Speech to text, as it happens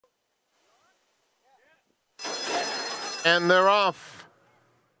And they're off.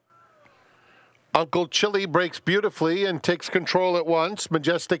 Uncle Chili breaks beautifully and takes control at once.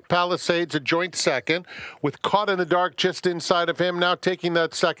 Majestic Palisades a joint second, with Caught in the Dark just inside of him, now taking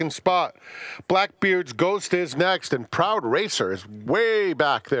that second spot. Blackbeard's Ghost is next, and Proud Racer is way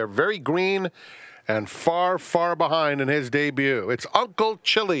back there, very green and far, far behind in his debut. It's Uncle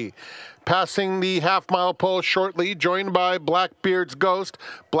Chili passing the half-mile pole shortly, joined by Blackbeard's Ghost.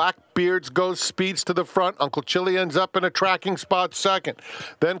 Blackbeard's Ghost speeds to the front. Uncle Chili ends up in a tracking spot second.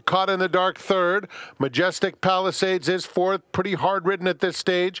 Then Caught in the Dark third. Majestic Palisades is fourth. Pretty hard-ridden at this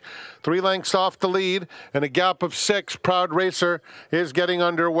stage. 3 lengths off the lead, and a gap of 6. Proud Racer is getting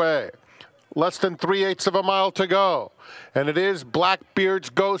underway. Less than 3/8 of a mile to go. And it is Blackbeard's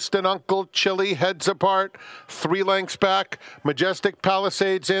Ghost and Uncle Chili heads apart. 3 lengths back. Majestic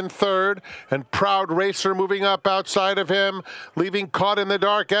Palisades in third. And Proud Racer moving up outside of him. Leaving Caught in the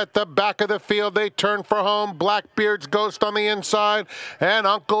Dark at the back of the field. They turn for home. Blackbeard's Ghost on the inside. And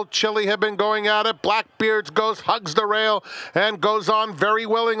Uncle Chili have been going at it. Blackbeard's Ghost hugs the rail and goes on very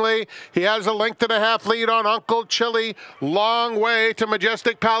willingly. He has a 1.5 length lead on Uncle Chili. Long way to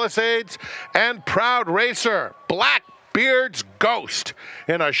Majestic Palisades and Proud Racer. Blackbeard's Ghost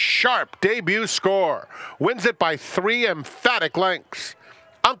in a sharp debut score. Wins it by 3 emphatic lengths.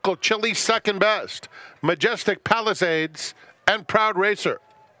 Uncle Chili second best. Majestic Palisades and Proud Racer.